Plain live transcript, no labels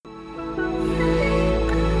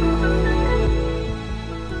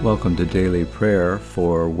Welcome to Daily Prayer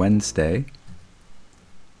for Wednesday.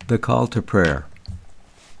 The call to prayer.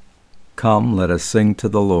 Come, let us sing to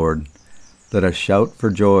the Lord. Let us shout for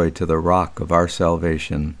joy to the rock of our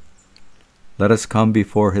salvation. Let us come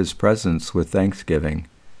before his presence with thanksgiving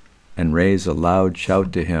and raise a loud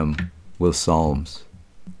shout to him with psalms.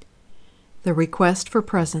 The request for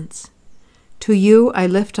presence. To you I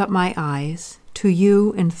lift up my eyes, to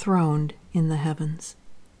you enthroned in the heavens.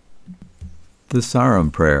 The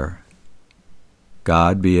Sarum Prayer.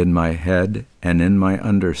 God be in my head and in my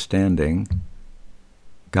understanding.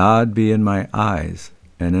 God be in my eyes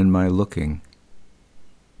and in my looking.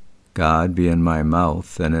 God be in my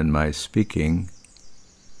mouth and in my speaking.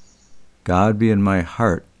 God be in my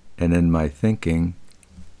heart and in my thinking.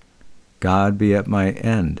 God be at my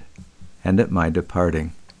end and at my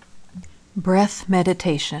departing. Breath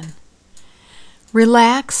meditation.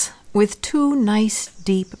 Relax with 2 nice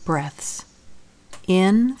deep breaths.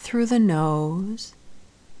 In through the nose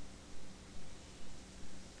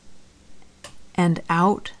and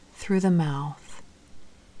out through the mouth.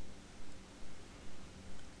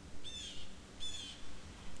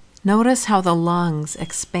 Notice how the lungs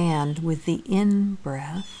expand with the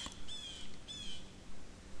in-breath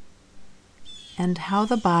and how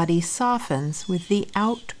the body softens with the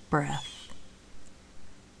out-breath.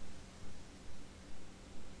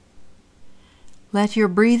 Let your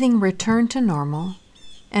breathing return to normal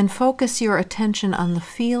and focus your attention on the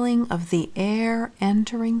feeling of the air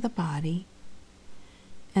entering the body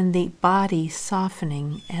and the body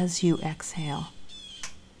softening as you exhale.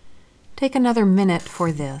 Take another minute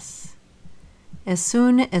for this. As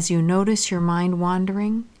soon as you notice your mind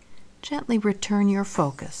wandering, gently return your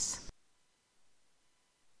focus.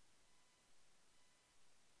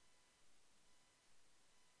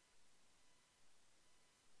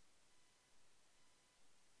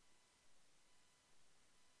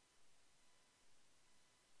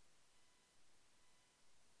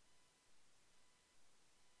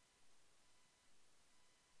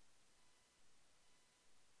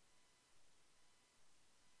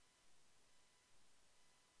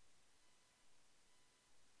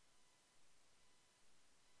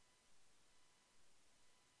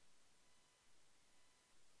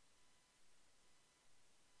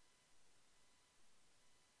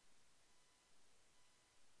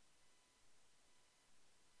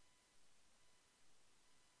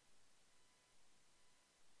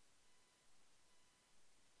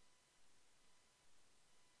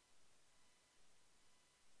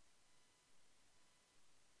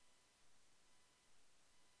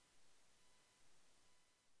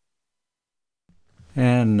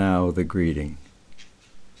 And now the greeting.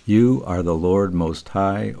 You are the Lord Most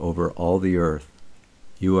High over all the earth.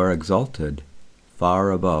 You are exalted, far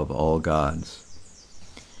above all gods.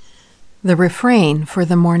 The refrain for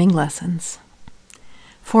the morning lessons.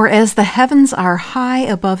 For as the heavens are high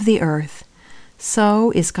above the earth,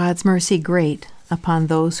 so is God's mercy great upon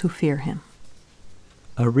those who fear him.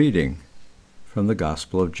 A reading from the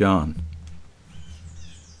Gospel of John.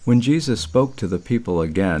 When Jesus spoke to the people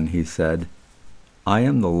again, he said, I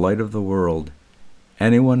am the light of the world.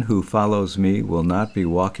 Anyone who follows me will not be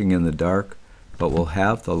walking in the dark, but will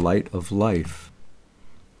have the light of life.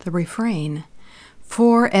 The refrain.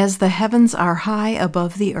 For as the heavens are high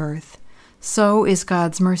above the earth, so is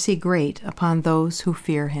God's mercy great upon those who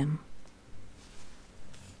fear him.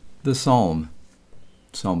 The Psalm,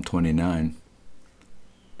 Psalm 29.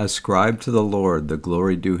 Ascribe to the Lord the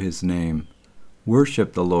glory due his name.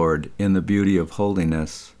 Worship the Lord in the beauty of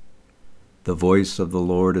holiness. The voice of the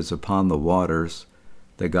Lord is upon the waters.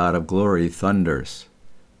 The God of glory thunders.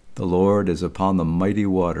 The Lord is upon the mighty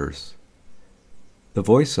waters. The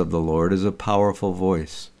voice of the Lord is a powerful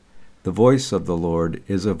voice. The voice of the Lord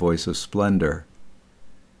is a voice of splendor.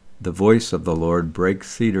 The voice of the Lord breaks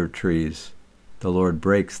cedar trees. The Lord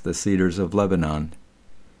breaks the cedars of Lebanon.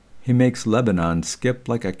 He makes Lebanon skip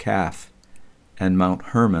like a calf, and Mount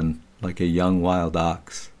Hermon like a young wild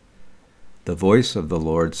ox. The voice of the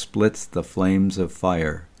Lord splits the flames of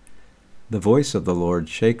fire. The voice of the Lord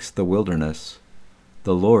shakes the wilderness.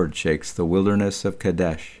 The Lord shakes the wilderness of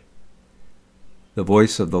Kadesh. The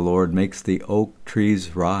voice of the Lord makes the oak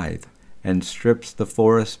trees writhe and strips the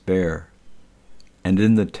forest bare. And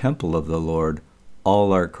in the temple of the Lord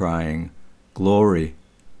all are crying, Glory!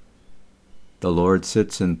 The Lord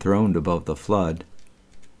sits enthroned above the flood.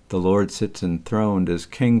 The Lord sits enthroned as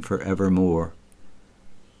King forevermore.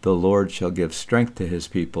 The Lord shall give strength to his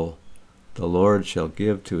people. The Lord shall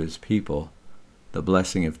give to his people the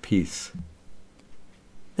blessing of peace.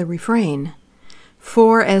 The refrain.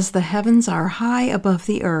 For as the heavens are high above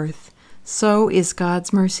the earth, So is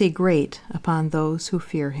God's mercy great upon those who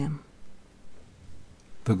fear him.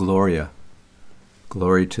 The Gloria.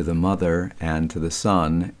 Glory to the Mother, and to the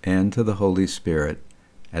Son, and to the Holy Spirit,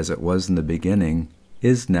 as it was in the beginning,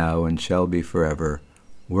 is now, and shall be forever,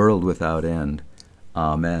 world without end.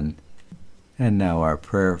 Amen. And now our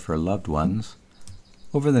prayer for loved ones.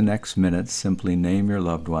 Over the next minutes, simply name your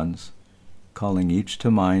loved ones, calling each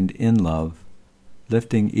to mind in love,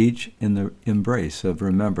 lifting each in the embrace of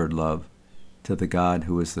remembered love to the God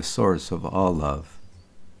who is the source of all love.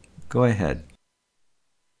 Go ahead.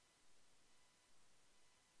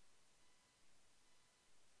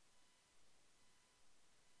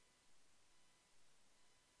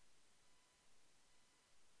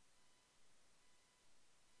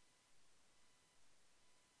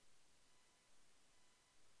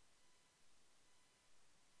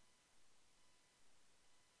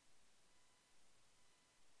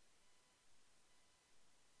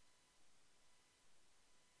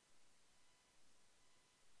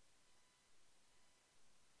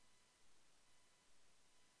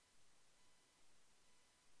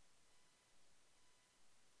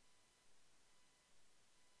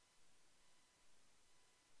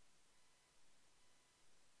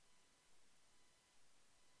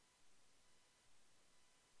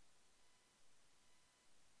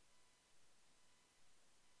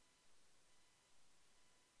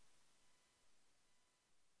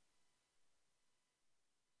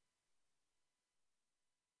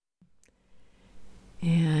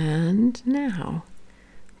 And now,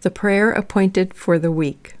 the prayer appointed for the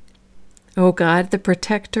week. O God, the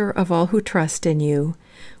protector of all who trust in you,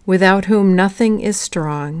 without whom nothing is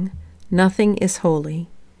strong, nothing is holy,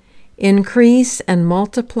 increase and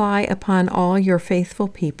multiply upon all your faithful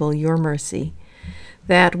people your mercy,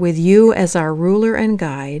 that with you as our ruler and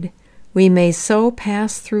guide, we may so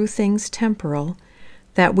pass through things temporal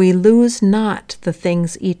that we lose not the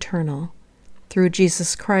things eternal. Through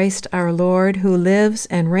Jesus Christ our Lord, who lives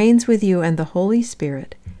and reigns with you and the Holy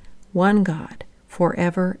Spirit, one God,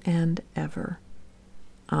 forever and ever.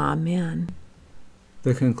 Amen.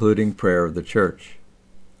 The concluding prayer of the Church.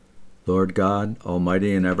 Lord God,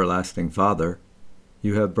 Almighty and everlasting Father,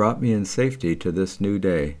 you have brought me in safety to this new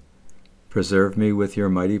day. Preserve me with your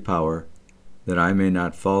mighty power, that I may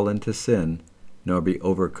not fall into sin, nor be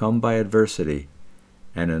overcome by adversity,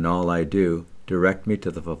 and in all I do, direct me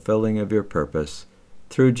to the fulfilling of your purpose,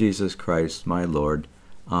 through Jesus Christ my Lord.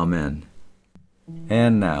 Amen.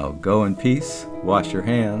 And now, go in peace, wash your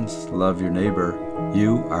hands, love your neighbor.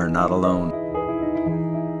 You are not alone.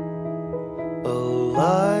 A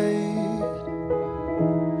light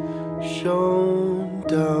shone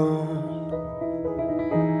down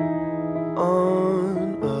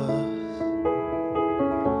on us,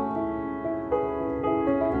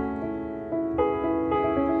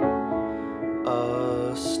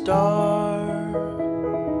 a star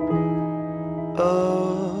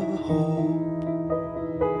of hope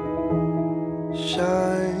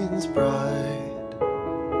shines bright,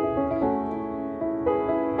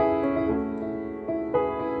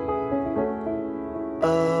 a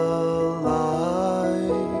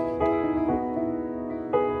light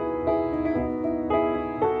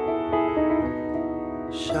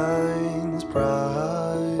shines bright.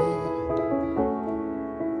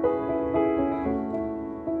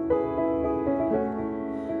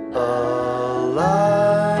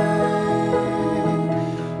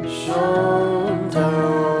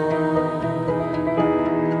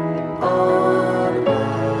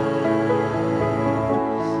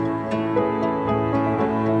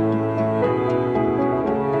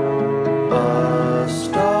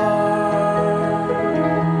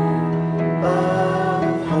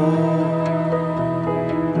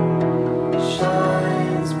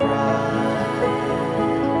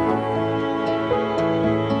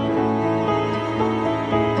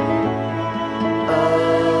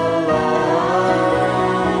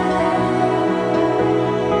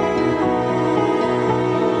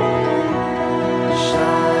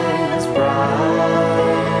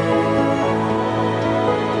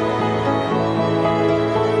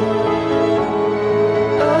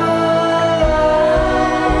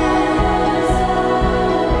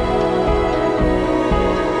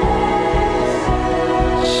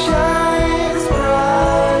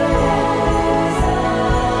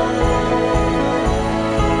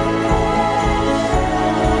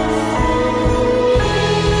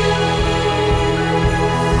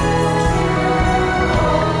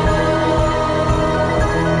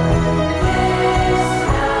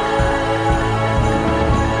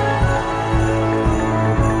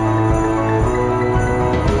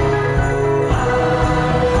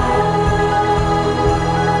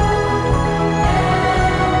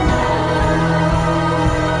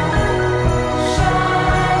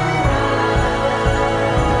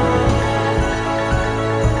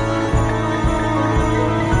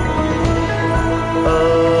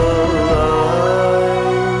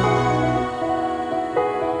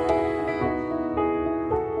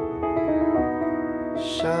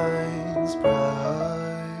 shines bright.